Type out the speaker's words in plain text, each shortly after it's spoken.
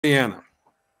Anna,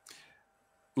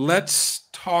 let's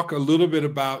talk a little bit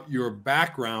about your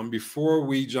background before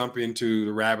we jump into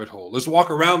the rabbit hole. Let's walk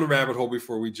around the rabbit hole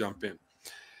before we jump in.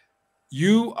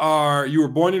 You were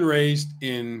born and raised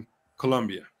in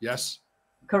Colombia, yes?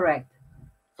 Correct.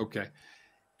 Okay.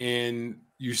 And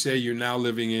you say you're now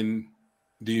living in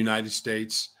the United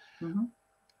States. Hmm.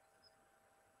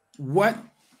 What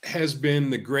has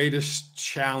been the greatest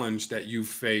challenge that you've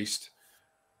faced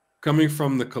coming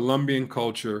from the Colombian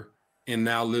culture and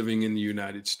now living in the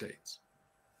United States?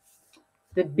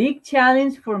 The big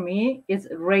challenge for me is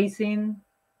raising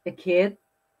a kid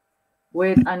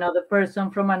with another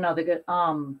person from another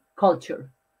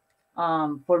culture.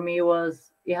 For me,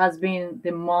 it has been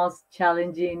the most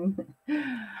challenging,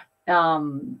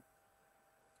 um,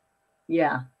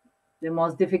 yeah, the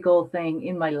most difficult thing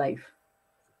in my life.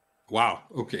 Wow.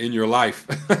 Okay. In your life.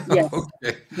 Yes,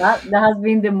 Okay. that has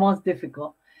been the most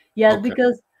difficult. Yes, Okay.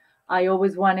 because I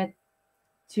always wanted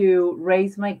to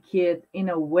raise my kid in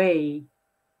a way,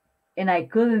 and I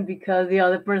couldn't because the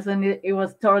other person it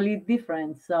was totally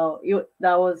different. So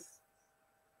that was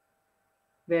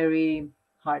very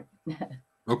hard.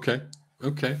 Okay.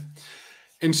 Okay.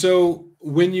 And so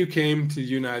when you came to the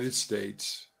United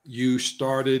States, you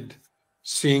started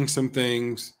seeing some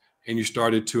things and you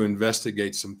started to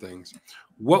investigate some things.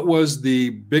 What was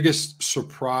the biggest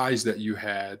surprise that you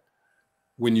had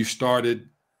when you started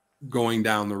going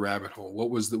down the rabbit hole?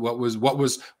 What was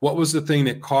the thing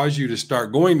that caused you to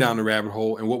start going down the rabbit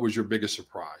hole, and what was your biggest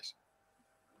surprise?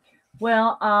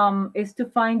 Well, is to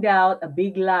find out a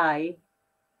big lie,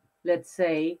 let's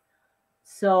say.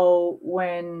 So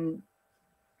when,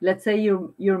 let's say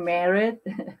you're married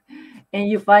and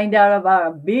you find out about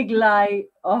a big lie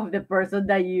of the person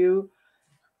that you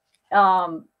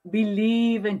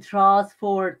believe and trust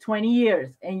for 20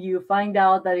 years, and you find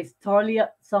out that it's totally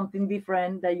something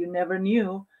different that you never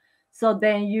knew. So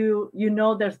then you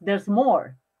know there's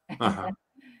more. Uh-huh.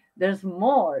 There's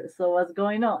more. So what's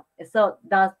going on? So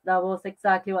that was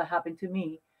exactly what happened to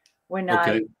me when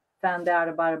Okay. I found out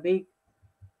about a big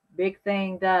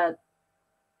thing that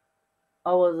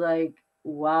I was like,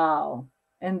 wow.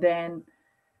 And then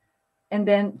and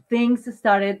then things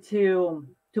started to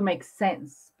make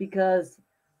sense, because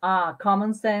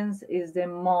common sense is the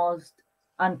most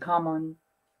uncommon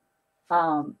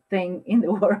thing in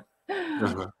the world.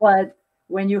 Uh-huh. But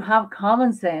when you have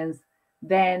common sense,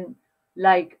 then,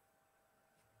 like,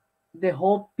 the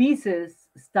whole pieces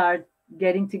start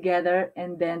getting together,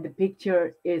 and then the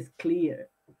picture is clear.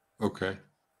 Okay.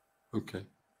 Okay.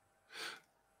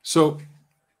 So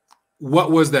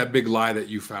what was that big lie that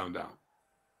you found out?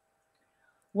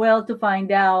 Well, to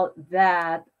find out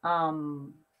that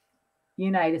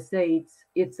United States,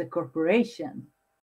 it's a corporation.